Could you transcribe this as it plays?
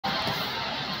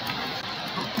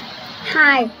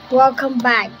Hi, welcome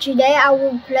back. Today I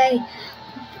will play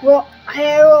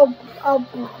Hero of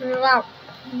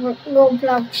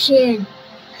Robloxia,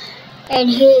 and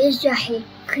here is the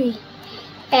history.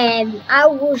 And I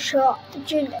will show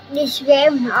you this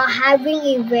game are having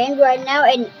event right now,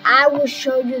 and I will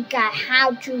show you guys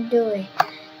how to do it.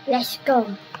 Let's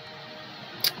go.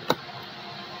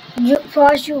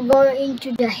 First, you go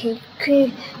into the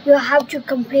history. You have to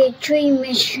complete 3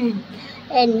 missions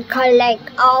and collect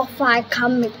all 5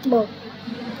 comic books.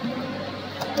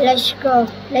 Let's go.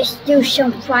 Let's do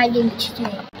some fighting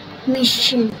today.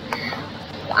 Mission.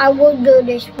 I will do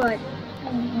this one,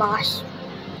 boss.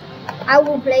 I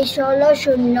will play solo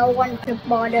so no one can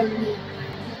bother me.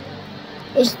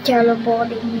 It's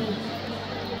teleporting me.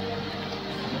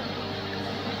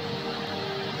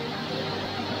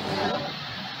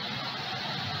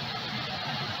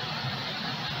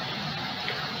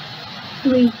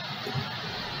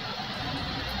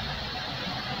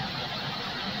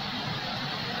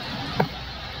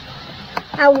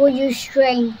 I will use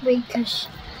strength because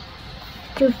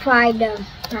to fight them.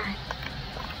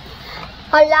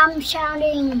 Alarm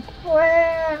shouting,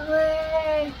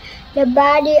 where? The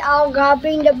body all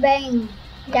grabbing the bank.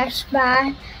 That's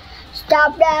bad.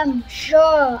 Stop them.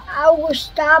 Sure, I will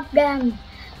stop them.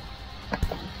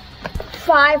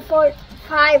 5 for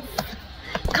 5.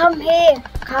 Come here.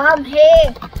 Come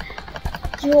here.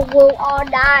 You will all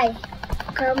die.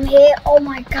 Come here. Oh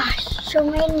my gosh, so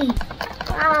many.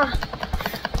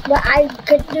 But I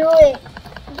could do it.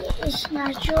 It's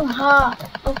not too hard.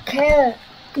 Okay.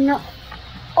 No.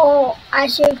 Oh, I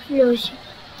should lose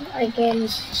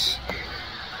against.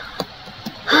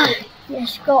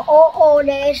 Let's go. Oh,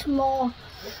 there's more.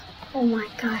 Oh my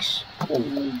gosh.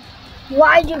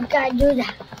 Why you gotta do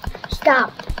that?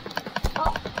 Stop.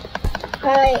 Oh.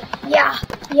 Alright.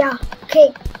 Yeah.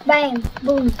 Kick. Bang.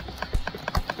 Boom.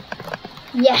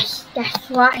 Yes,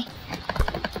 that's right.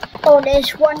 Oh,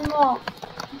 there's one more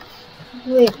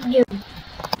with you.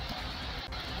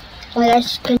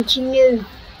 Let's continue.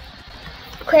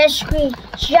 Question.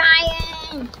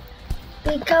 Giant.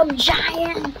 Become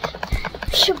giant.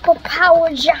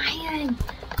 Superpower giant.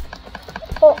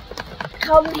 Oh,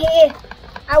 come here.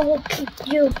 I will kick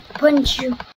you, punch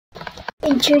you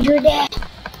into your death.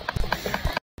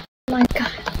 Oh my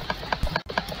God.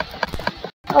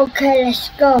 Okay, let's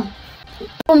go.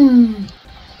 Boom.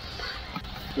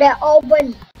 They're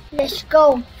open. Let's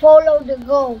go. Follow the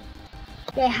goal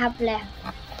they have left.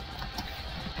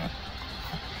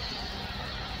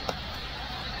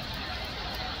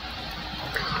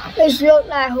 It looks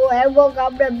like whoever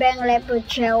got the bank left a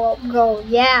trail of gold.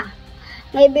 Yeah.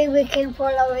 Maybe we can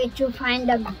follow it to find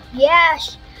them.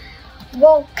 Yes.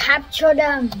 Go capture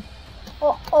them.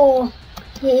 Oh.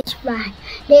 He's back.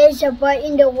 There's a bird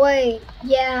in the way.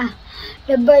 Yeah.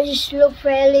 The birds look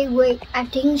fairly weak. I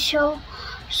think so.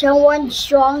 Someone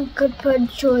strong could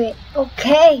pursue it.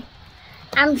 Okay.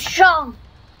 I'm strong.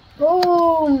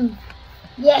 Boom.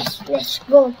 Yes, let's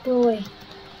go through it.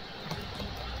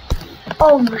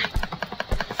 Oh my.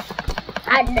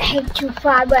 I'd hate to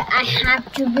fight, but I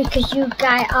have to because you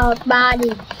guys are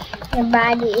body. Your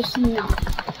body is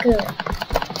not good.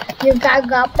 You guys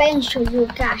got pain, so you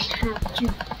guys have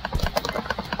to.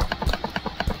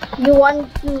 You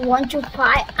want to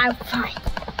fight? I'll fight.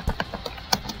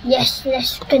 Yes,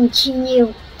 let's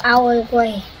continue our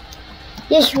way.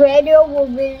 This radio will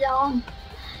be long,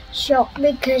 short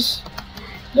because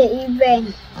the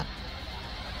event.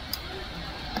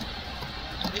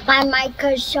 I might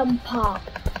cut some part.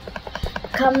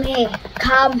 Come here.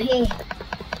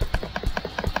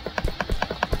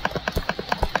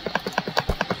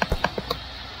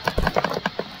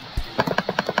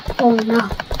 Oh no.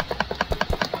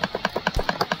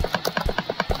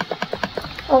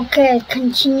 Okay,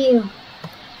 continue.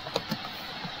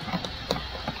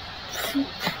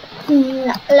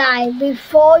 Like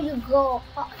before you go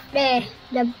up there,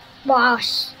 the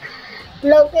boss.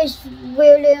 Look, it's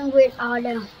building with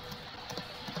order.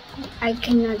 I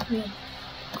cannot read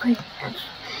quick.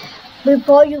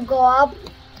 Before you go up,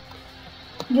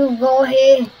 you go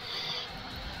here,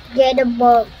 get a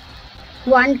book,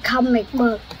 1 comic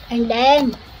book, and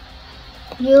then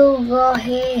you go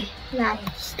here, like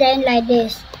stand like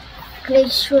this,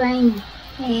 click strength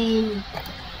and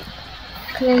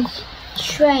click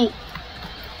strength,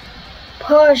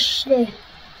 push it,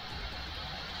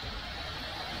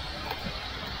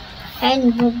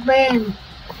 and bam,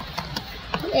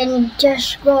 and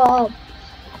just go up.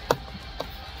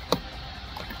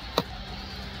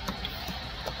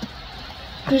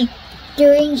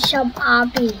 Doing some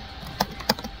RP.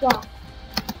 Wow.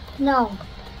 No.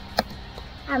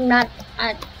 I'm not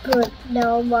good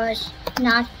though, but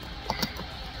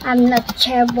I'm not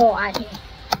terrible at it.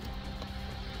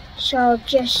 So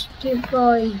just keep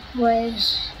going.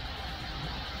 Where's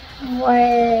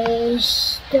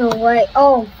the way?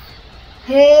 Oh,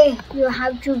 hey, you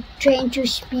have to train to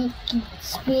speedy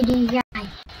guy.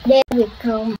 There we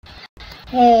go.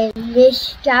 And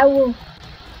this guy will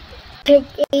click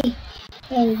E,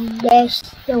 and that's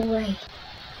the way.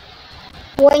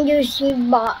 When you see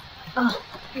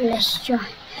let's try.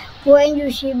 When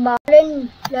you see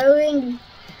button blowing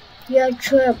your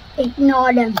trip,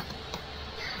 ignore them.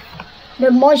 The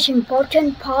most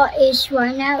important part is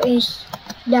right now is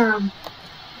the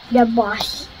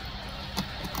boss.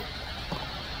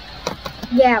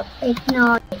 Yeah,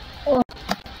 ignore it. Oh,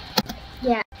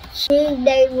 yeah. See,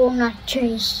 they will not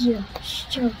chase you,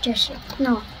 so just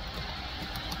ignore.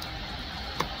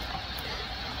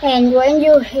 And when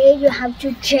you hit, you have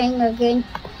to change again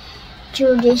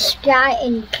to this guy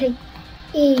and click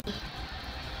E.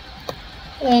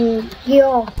 And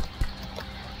yo,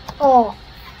 oh,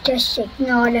 just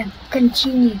ignore them.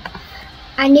 Continue.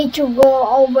 I need to go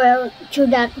over to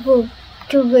that group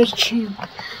to reach him.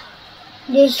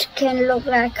 This can look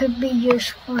like could be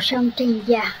used for something,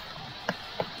 yeah.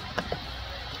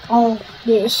 Oh,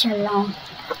 this is long.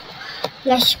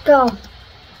 Let's go.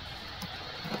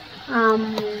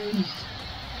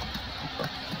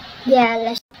 Yeah,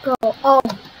 let's go. Oh,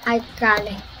 I got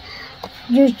it.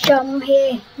 You jump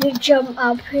here, you jump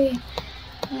up here,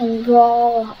 and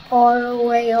go all the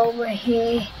way over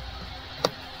here.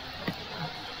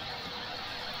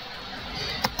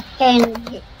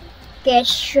 And get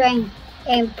strength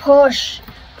and push.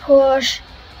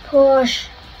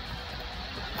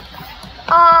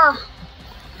 Ah,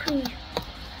 please.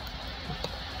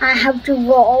 I have to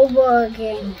go over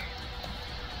again,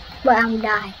 but I'm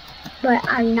dying. But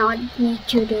I not need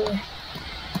to do it.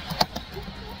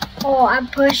 Oh, I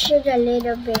pushed it a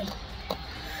little bit.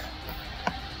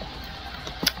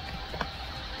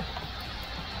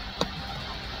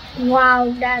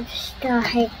 Wow, that's the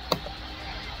heck.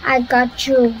 I got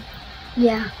you.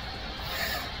 Yeah.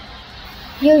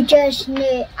 You just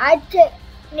need, I think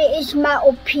it is my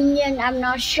opinion. I'm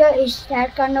not sure is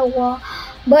that gonna work,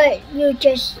 but you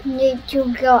just need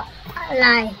to go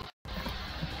like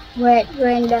with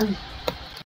random.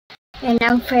 And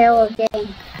I fail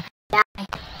again. Die.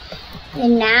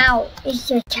 And now it's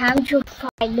the time to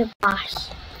fight the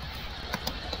boss.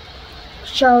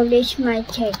 So this might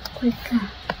take quicker.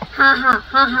 Ha ha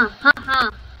ha ha ha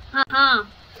ha ha ha.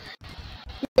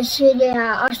 You see they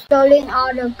are stealing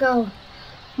all the gold.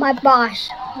 My boss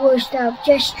will stop.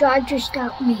 Just try to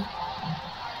stop me.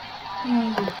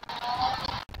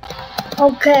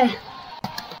 Okay.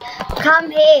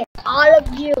 Come here, all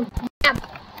of you. Yep.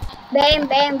 Bam,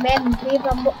 bam, bam,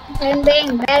 bam,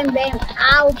 bam, bam, bam.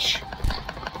 Ouch.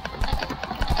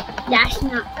 That's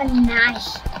not a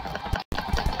nice.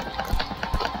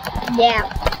 Yeah.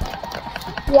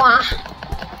 Wow.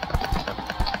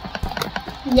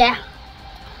 Yeah.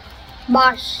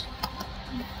 Boss,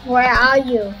 where are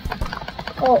you?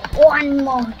 Oh, one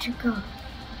more to go.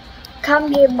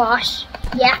 Come here, boss.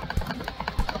 Yeah.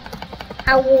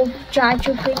 I will try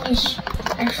to finish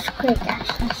as quick as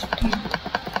I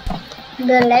can.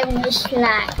 The leg is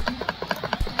slack.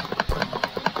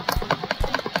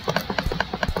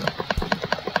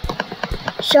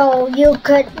 So you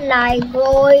could like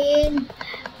go in,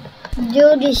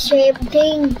 do the same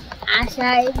thing as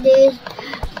I did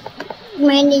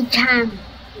many times,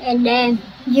 and then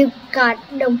you got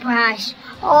the prize.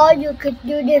 Or you could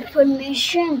do different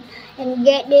mission and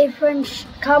get different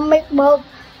comic book.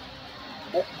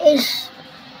 Is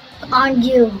on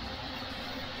you.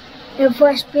 The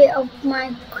first bit of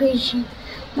my question,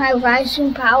 my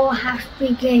rising power has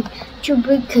begun to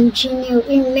be continued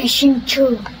in mission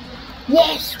 2.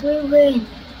 Yes, we win.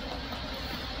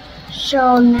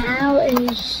 So now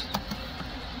is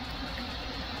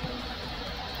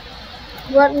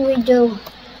what we do,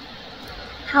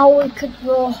 how we could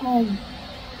go home.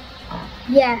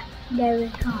 Yeah, there we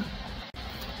go.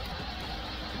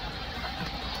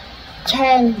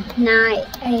 10, 9,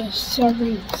 8,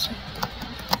 7, 6.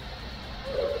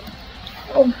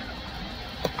 Oh.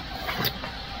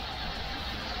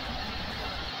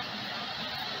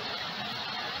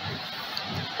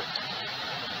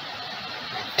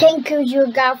 Thank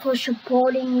you guys for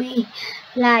supporting me.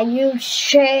 Like you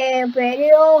share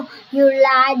video, you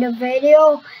like the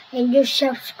video, and you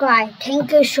subscribe.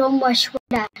 Thank you so much for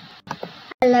that.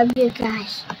 I love you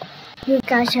guys. You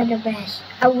guys are the best.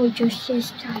 I will just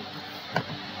this time.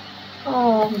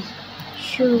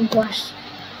 Sure was.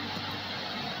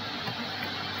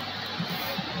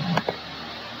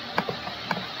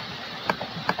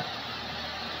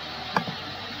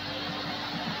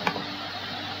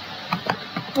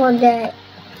 For the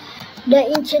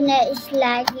internet is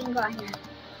lagging right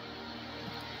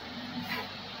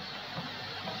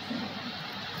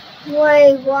now.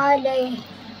 Wait, why they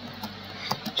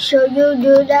show you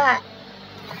do that?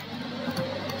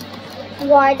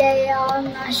 Why they are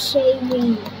not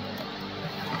saving?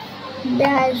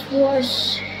 That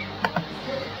was.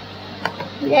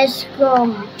 Let's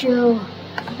go to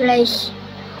place.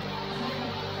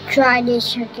 Try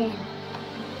this again.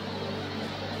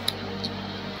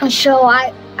 So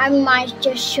I might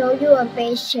just show you a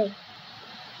basic.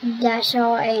 That's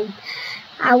all, and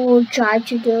I will try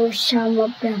to do some of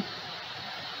them.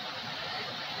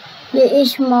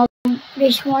 This one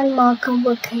more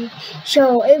complicated.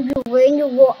 So if you when you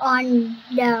go on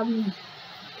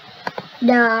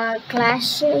the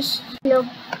classes, look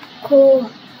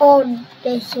cool. All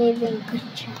the saving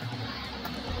picture,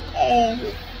 and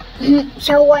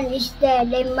someone is there.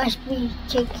 They must be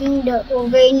taking the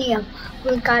uranium.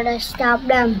 We gotta stop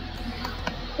them.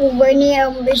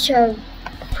 Uranium is a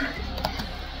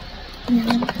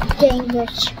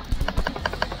dangerous.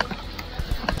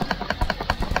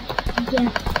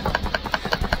 Yeah,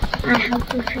 I have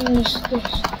to finish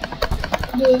this.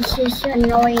 This is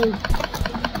annoying.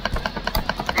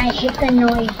 I hate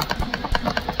annoying.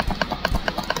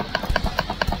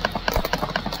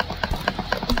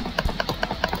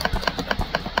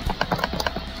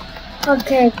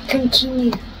 Okay,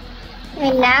 continue.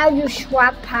 And now you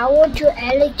swap power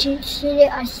to electricity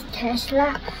as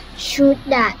Tesla. Shoot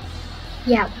that.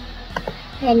 Yep.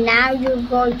 And now you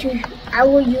go to, I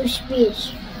will use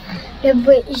speech. The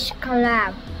bridge is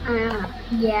collapsed.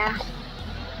 Yeah.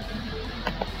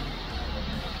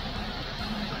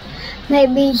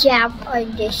 Maybe zap or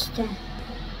distance.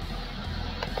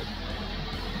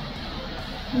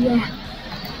 Yeah.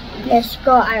 Let's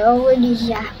go. I already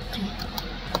zapped.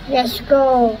 Let's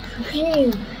go.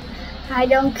 Phew. I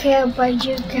don't care about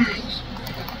you guys.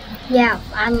 Yeah,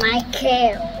 I might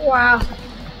care. Wow.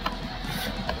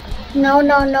 No,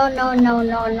 not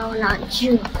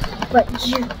you. But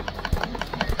you.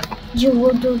 You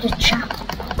will do the job.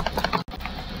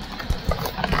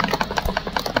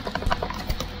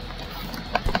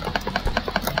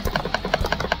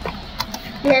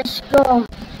 Let's go.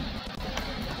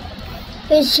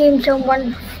 It seems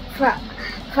someone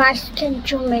fast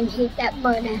controlman hit that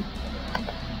button.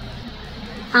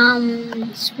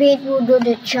 Speed will do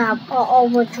the job or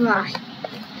overdrive.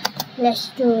 Let's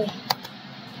do it.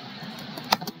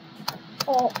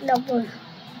 Oh, double.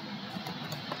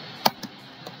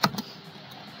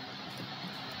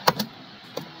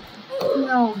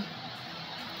 No.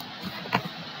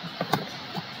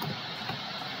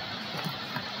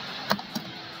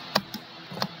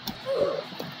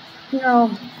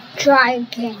 No. Try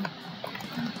again.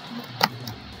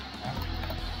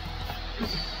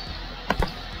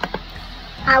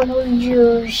 I will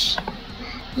use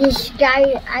this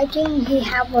guy. I think he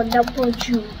have a double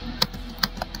jump.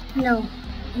 No,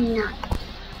 he not.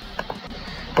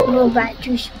 Go back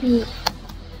to speed.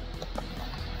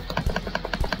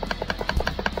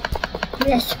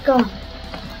 Let's go.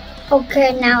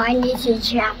 Okay, now I need a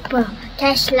zapper.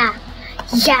 Tesla,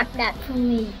 zap that for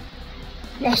me.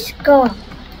 Let's go.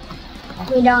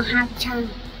 We don't have time.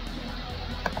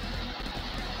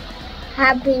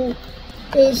 Having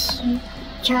this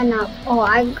turn up.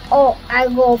 I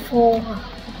go forward.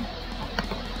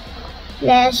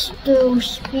 Let's do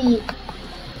speed.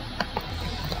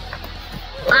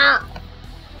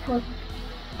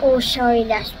 Oh, sorry,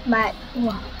 that's bad.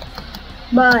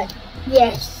 But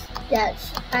yes,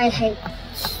 I hate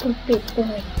stupid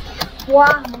doing.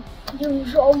 Wow, you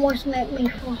almost made me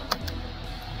fall.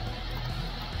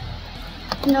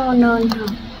 No.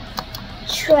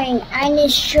 Strength, I need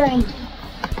strength.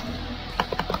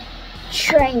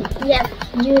 Strength, yep,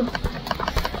 you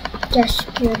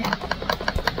just kill them.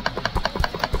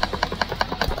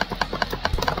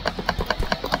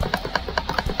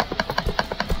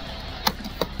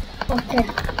 Okay,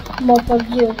 both of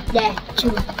you there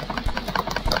too.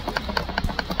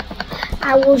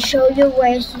 I will show you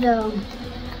where's the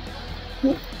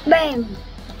bam.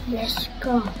 Let's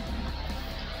go.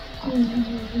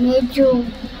 Need to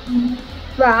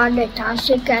run the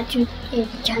toxic to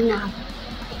turn up.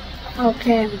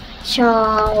 Okay,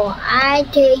 so I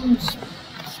think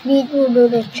speed will do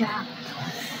the job.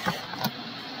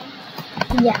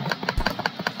 Yeah.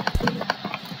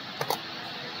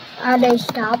 Are they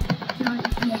stopped? Not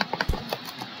yet.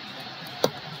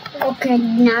 Okay,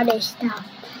 now they stop.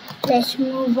 Let's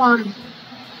move on.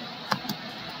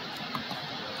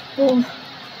 Oof.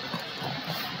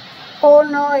 Oh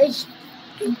no, it's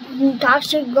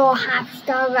toxic go half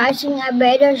star rising. I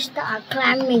better start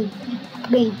climbing.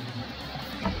 climbing.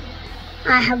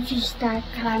 I have to start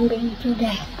climbing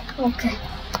today. Okay.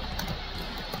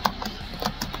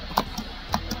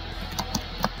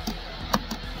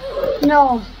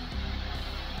 No.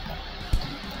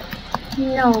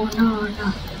 No.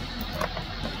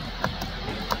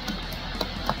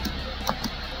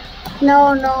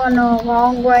 No,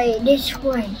 wrong way, this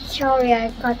way. Sorry, I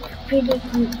got pretty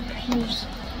confused.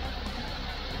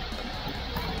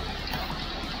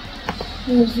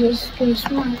 This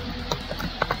one.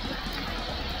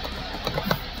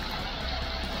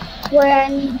 Where I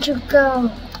need to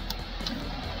go?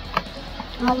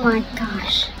 Oh my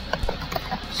gosh.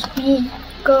 Speed,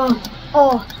 go.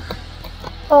 Oh,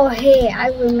 hey,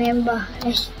 I remember.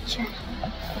 Let's check.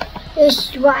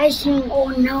 It's rising. Oh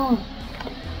no.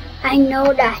 I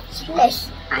know that.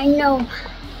 I know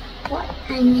what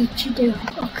I need to do.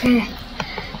 Okay.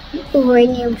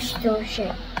 Uranium storage.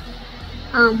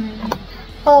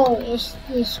 Oh, it's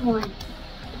this one.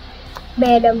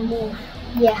 Better move.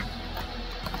 Yeah.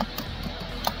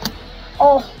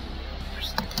 Oh,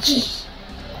 jeez.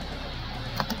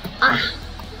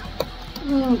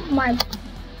 My.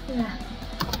 Yeah.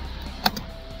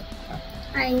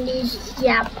 I need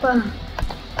zapper.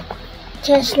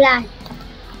 Just like.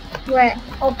 Wait,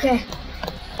 okay.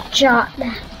 Shot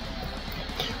that.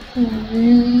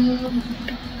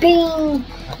 Bing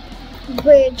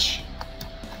bridge.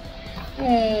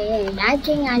 And I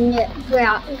think I need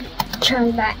to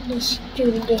turn back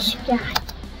to this guy.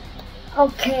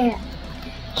 Okay.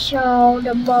 So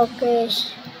the book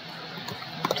is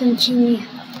continue.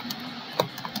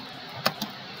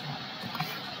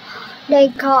 They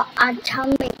call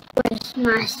atomic waste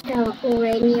master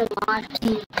uranium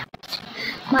Martin.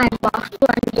 My boss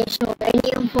wants this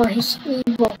uranium for his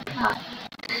evil plot.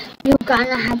 You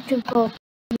gonna have to go.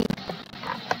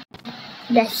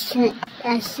 That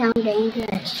sounds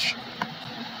dangerous.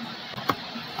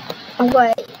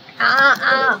 Wait,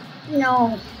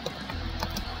 no.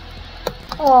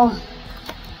 Oh,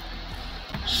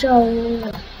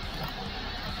 so,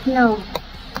 no,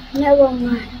 never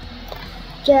mind.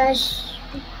 Just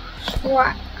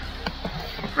what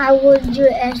I would do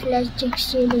Atlantic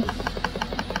City.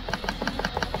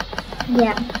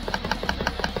 Yeah,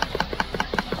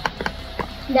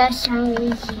 that sounds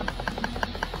easy.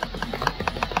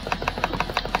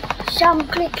 Some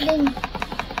clicking.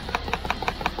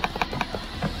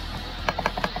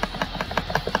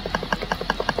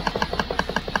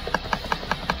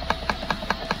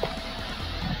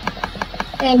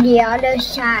 And the other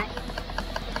side.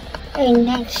 And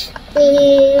next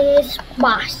is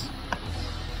boss.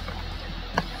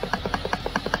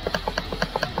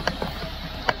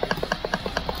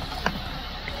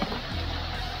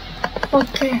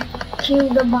 Okay, kill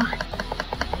the boss.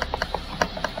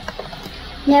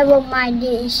 Never mind,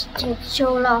 this takes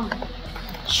so long.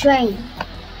 Train,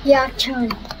 your turn.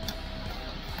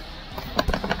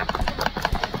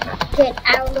 Get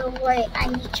out of the way. I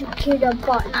need to kill the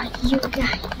bot, not you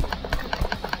guys.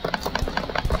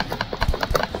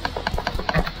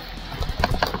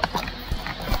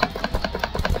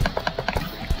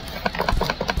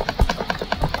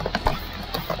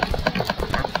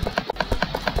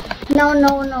 No.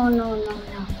 No. No.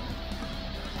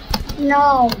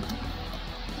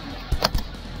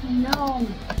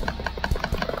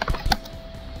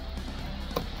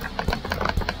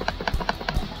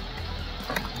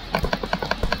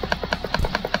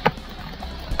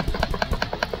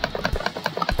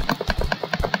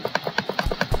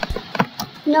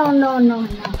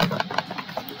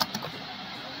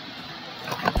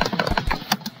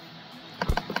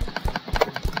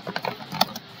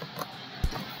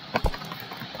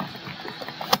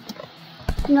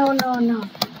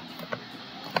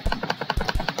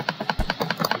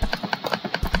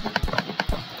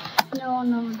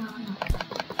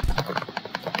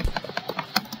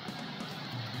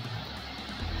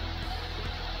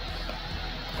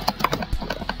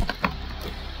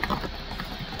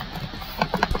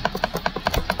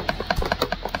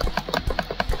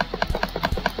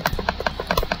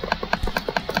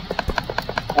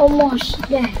 Almost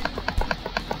there.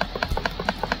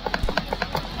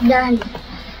 Done.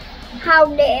 How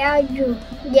dare you?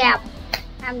 Yep,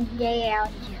 I'm dare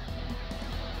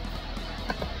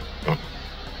you.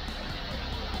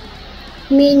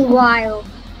 Meanwhile,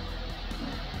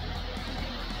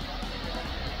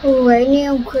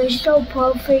 uranium crystal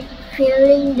perfect,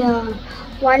 filling the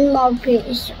one more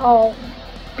piece of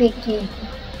picking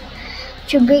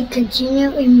to be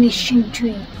continued in mission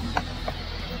 3.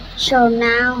 So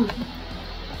now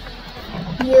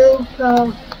you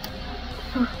go.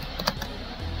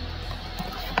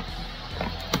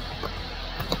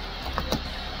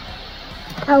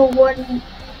 I would,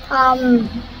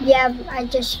 yeah, I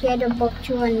just get a book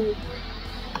too and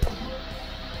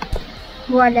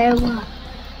whatever.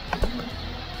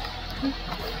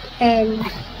 And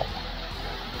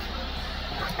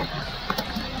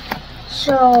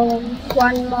so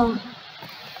one more.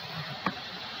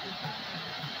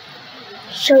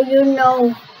 So you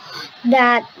know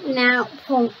that now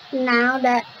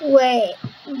that where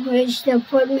is the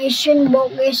permission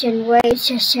book is and where is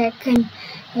the second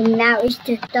and now it's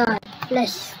the third.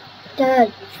 Plus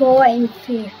third, fourth and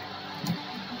fifth.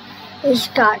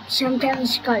 Sometimes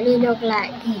it's got little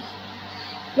laggy.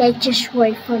 Let's just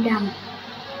wait for them.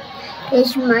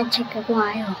 This might take a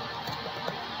while.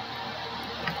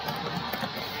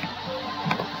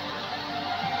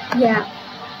 Yeah.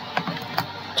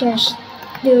 Just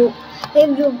do.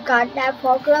 If you got that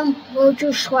problem, go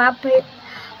to swap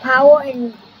power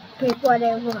and pick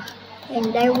whatever,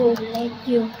 and they will let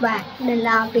you back the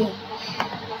lobby.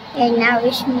 And now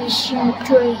it's mission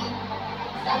 3.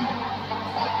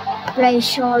 Play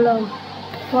solo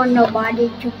for nobody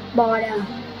to bother.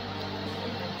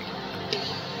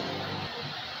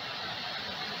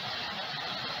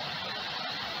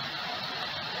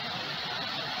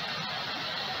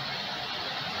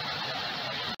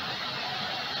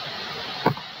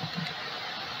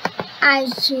 I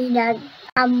see that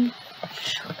I'm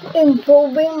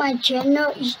improving my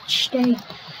channel each day,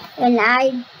 and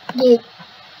I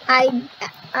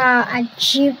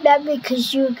achieved that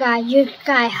because you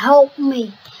guys helped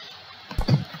me.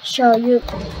 So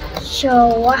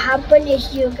what happened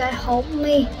is you guys helped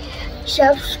me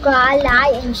subscribe,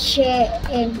 like, and share,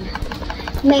 and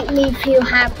make me feel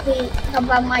happy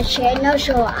about my channel,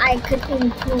 so I could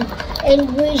improve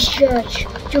and research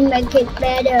to make it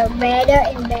better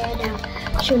and better.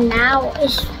 So now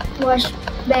it was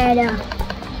better,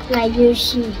 like you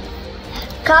see.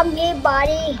 Come here,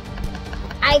 buddy.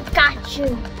 I got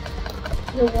you.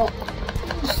 You won't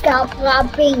stop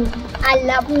laughing. I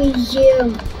love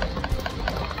museum.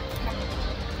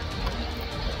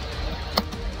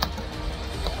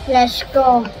 Let's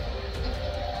go.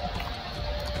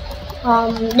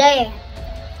 There.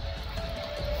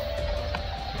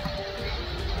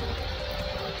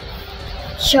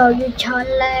 So you turn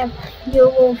left, you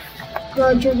will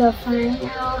go to the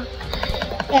final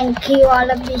and kill all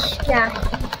of these guys.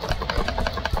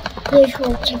 This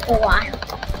will take a while.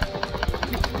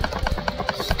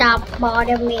 Stop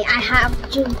bothering me. I have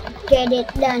to get it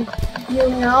done. You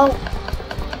know.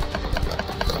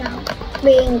 Stop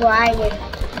being ready.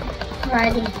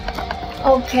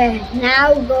 Okay,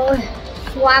 now go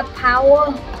swap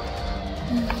power.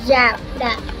 Zap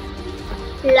that.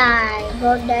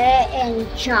 Go there and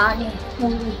charge it for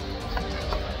me.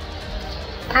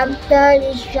 After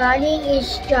it's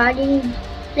charging,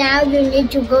 now you need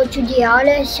to go to the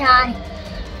other side.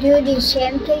 Do the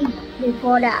same thing.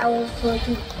 Before that, I will go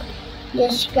to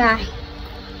this guy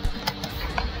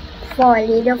for a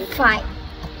little fight.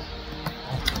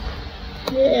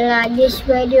 This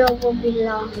video will be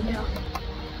long though.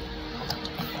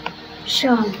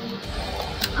 So,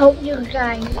 hope you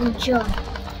guys enjoy.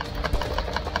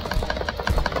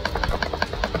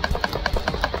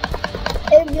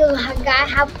 If you guys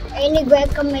have any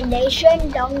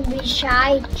recommendation, don't be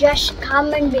shy. Just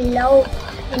comment below,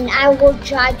 and I will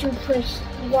try to fix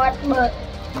what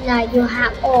you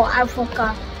have. Oh, I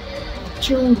forgot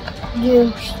to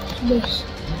use this.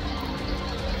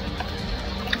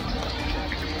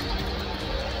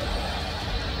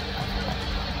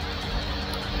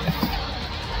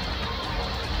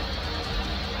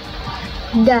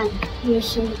 Done. You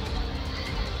see.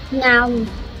 Now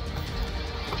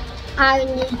I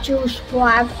need to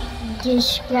swap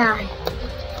this guy.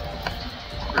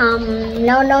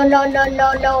 No.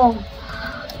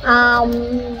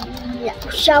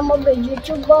 Some of the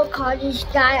YouTubers call this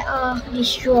guy a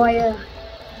destroyer.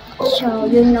 So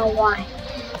you know why.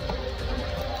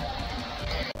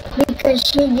 Because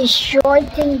he destroying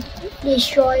things.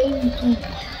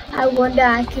 I wonder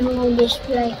I can move this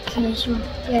play case or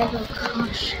get a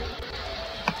cost.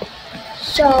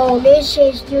 So this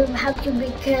is, you have to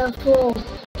be careful.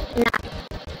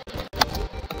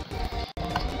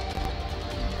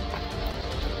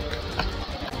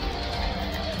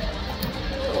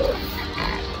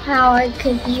 How I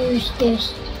could use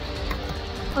this.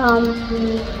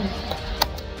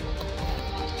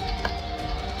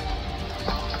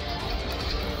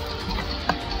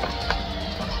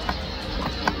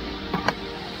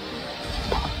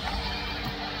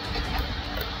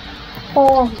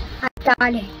 Oh, I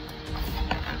got it.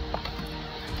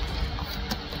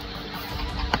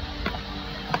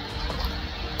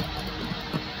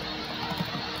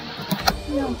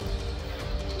 No.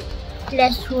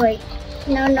 let's wait.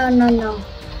 No.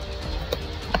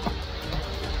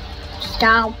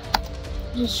 Stop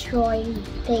destroying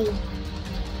things.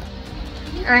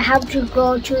 I have to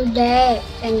go to there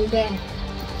and there.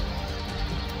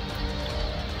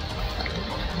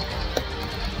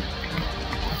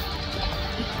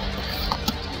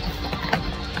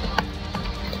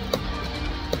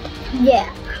 Yeah,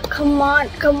 come on.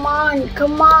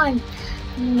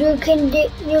 You can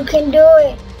do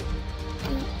it.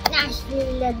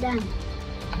 Nicely done.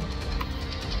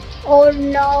 Oh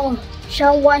no,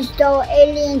 someone stole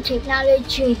alien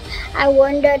technology. I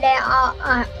wonder they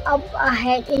are up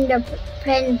ahead in the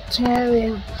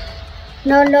planetarium.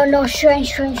 No, shrink.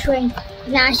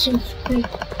 Nice and quick.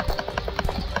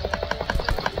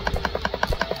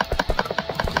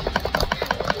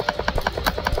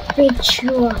 Be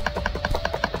sure.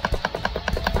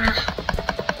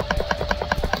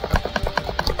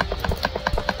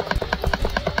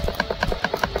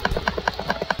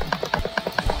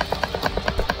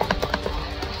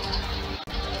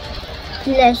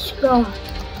 Let's go.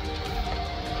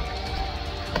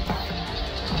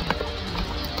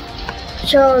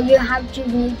 So you have to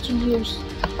need to use.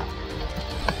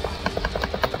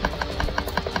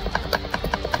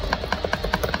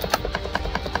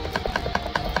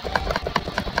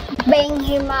 Bang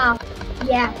him up.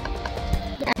 Yeah,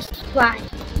 that's right.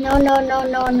 No.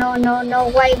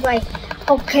 Wait.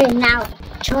 Okay, now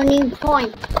turning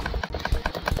point.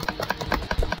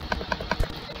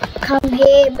 Come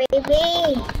here,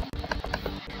 baby.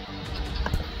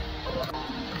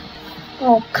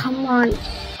 Oh, come on.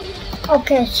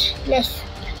 Okay, let's.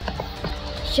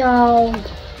 So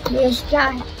this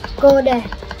guy, go there.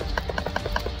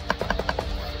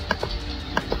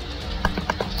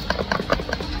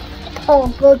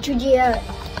 Oh, go to the earth.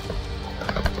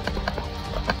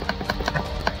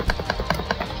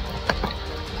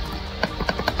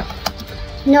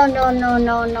 No.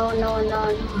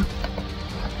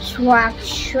 Swap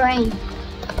shrink.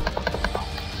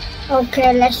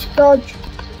 Okay, let's go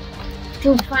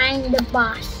to find the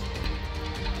boss.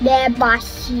 There,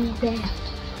 bossy there.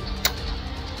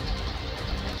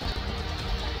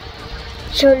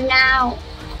 So now,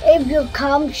 if you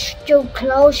come too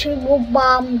close, it will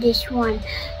bomb this one.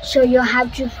 So you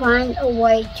have to find a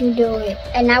way to do it,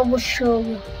 and I will show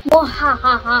you.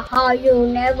 You'll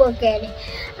never get it.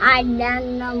 I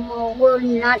will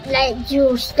not let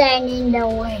you stand in the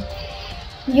way.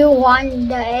 You want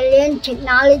the alien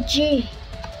technology?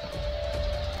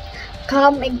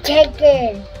 Come and take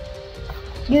it.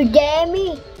 You dare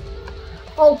me?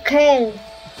 Okay.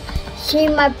 See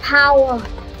my power.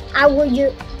 I will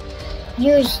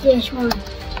use this one.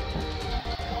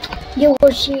 You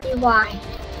will see why.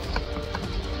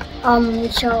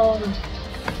 So.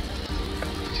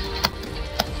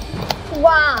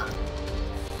 Wow.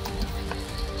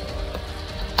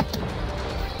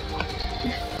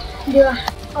 Yeah,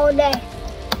 all day.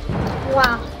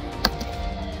 Wow.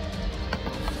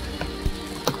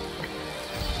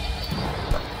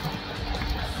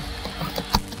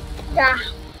 Yeah.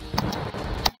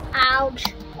 Ouch.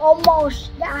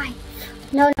 Almost die.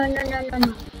 No.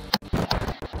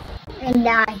 And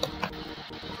die.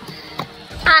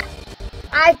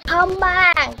 I come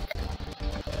back.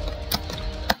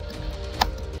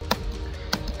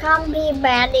 Come here,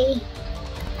 Betty.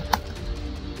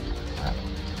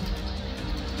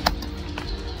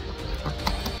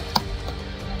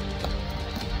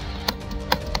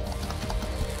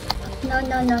 No.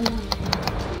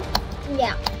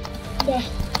 Yeah.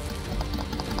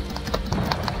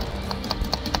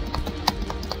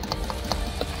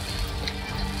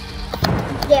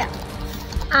 Yeah.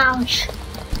 Ouch.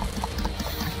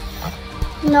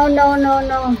 No.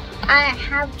 I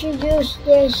have to use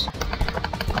this.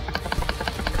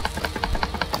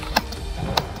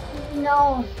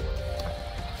 No.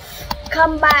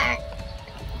 Come back.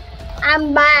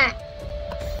 I'm back.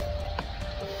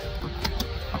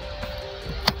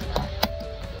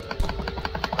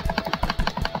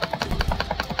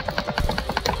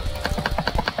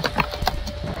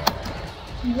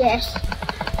 Yes,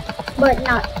 but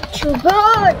not too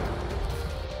good.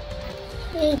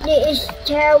 It is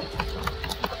terrible.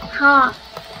 Huh?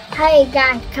 Hey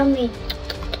guys, come here.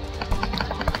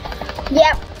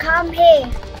 Yep, come here.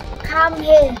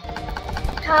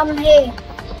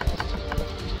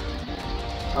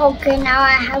 Okay, now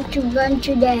I have to run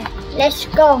to there. Let's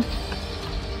go.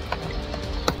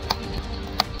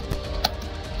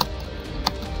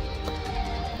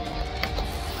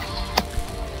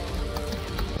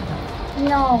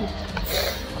 No,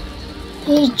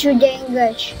 he's too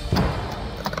dangerous.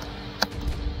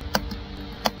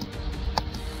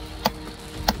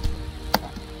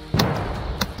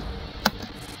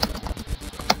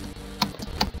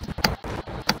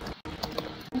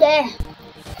 There.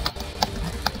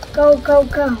 Go, go,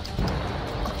 go.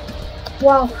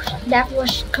 Wow, that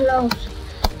was close.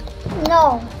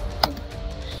 No.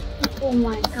 Oh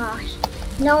my gosh.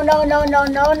 No, no, no, no,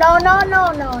 no, no, no,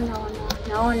 no, no, no,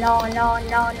 no, no, no, no,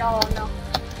 no, no, no.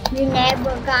 You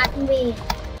never got me.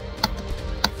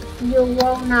 You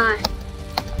will not.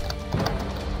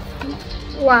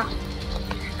 Wow.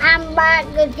 I'm back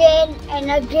again and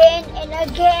again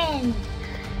and again.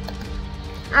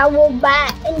 I will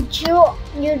back into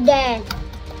you then.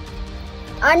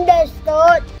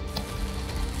 Understood?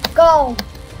 Go.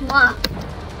 Ma.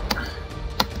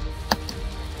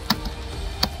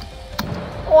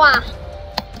 Wow.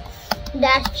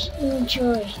 That's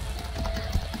injury.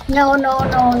 No, no,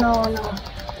 no, no, no.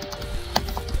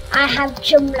 I have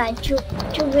some like to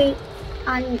be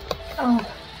on. Oh.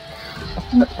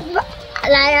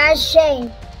 Like I say,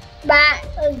 back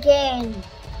again.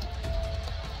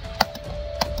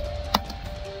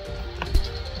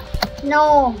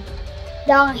 No,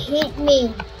 don't hit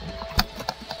me.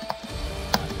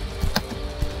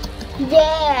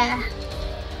 Yeah.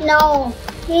 No,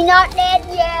 you're not dead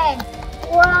yet.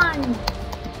 Run.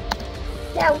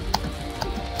 That.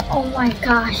 Oh my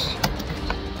gosh.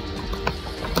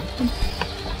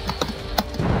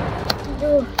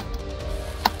 Dude.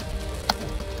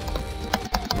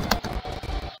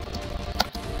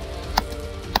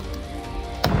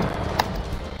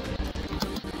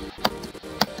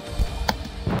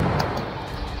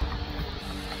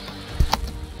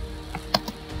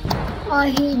 Oh,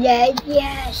 he dead,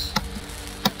 yes.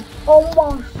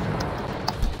 Almost.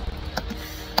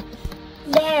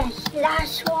 Yes,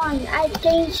 last one, I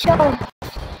think so.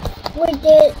 We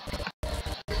did.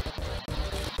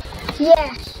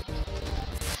 Yes.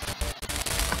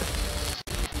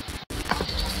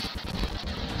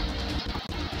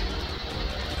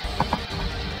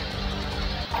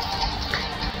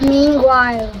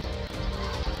 Meanwhile,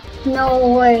 no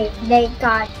way they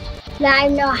got. I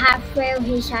know how failed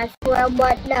his as well,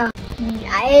 but the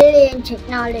alien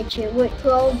technology would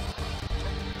go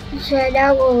set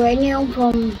up uranium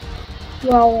from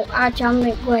raw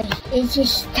atomic waste. It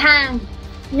is time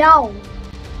now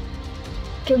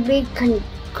to be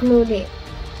concluded.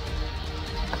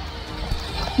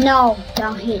 No,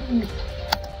 don't hit me.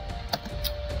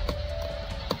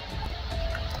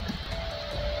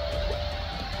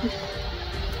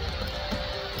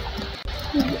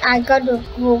 I got to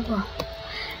Google.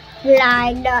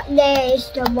 Like there is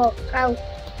the book out.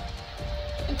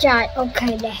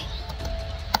 Okay, there.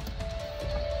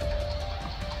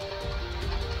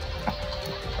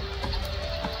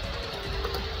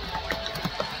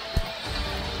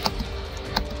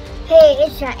 Hey,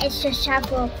 it's a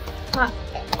sample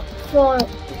for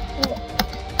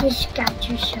this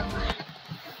capture shower.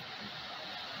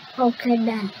 Okay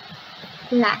then.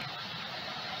 Like.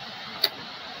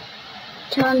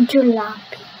 Turn to lock.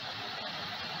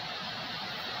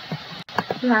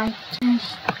 Right.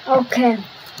 Okay.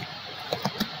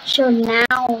 So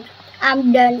now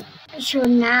I'm done. So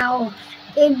now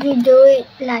if you do it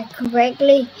like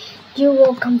correctly, you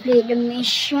will complete the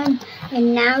mission.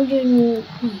 And now you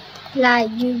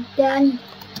done.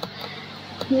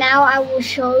 Now I will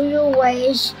show you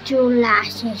ways to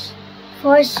lashes.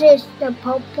 First is the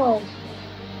purple.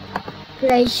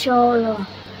 Play solo.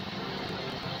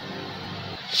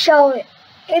 So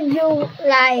if you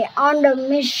like on the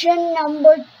mission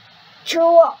number 2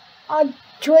 or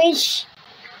 3,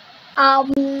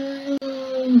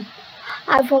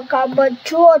 I forgot, but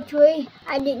 2 or 3,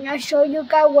 I did not show you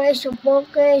guys where to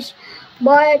focus,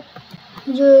 but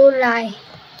you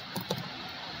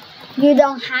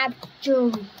don't have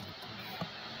to,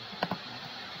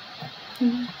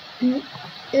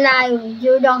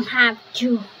 you don't have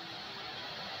to,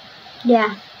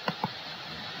 yeah.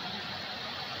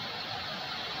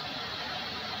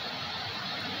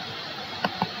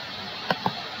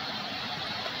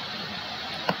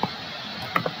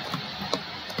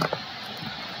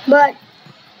 But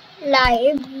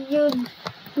if you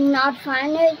do not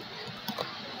find it,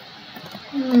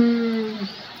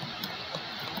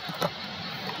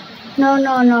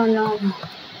 no.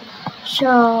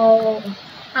 So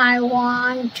I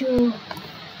want to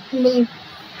leave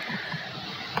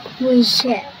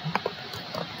reset.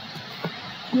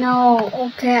 No,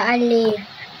 okay, I leave.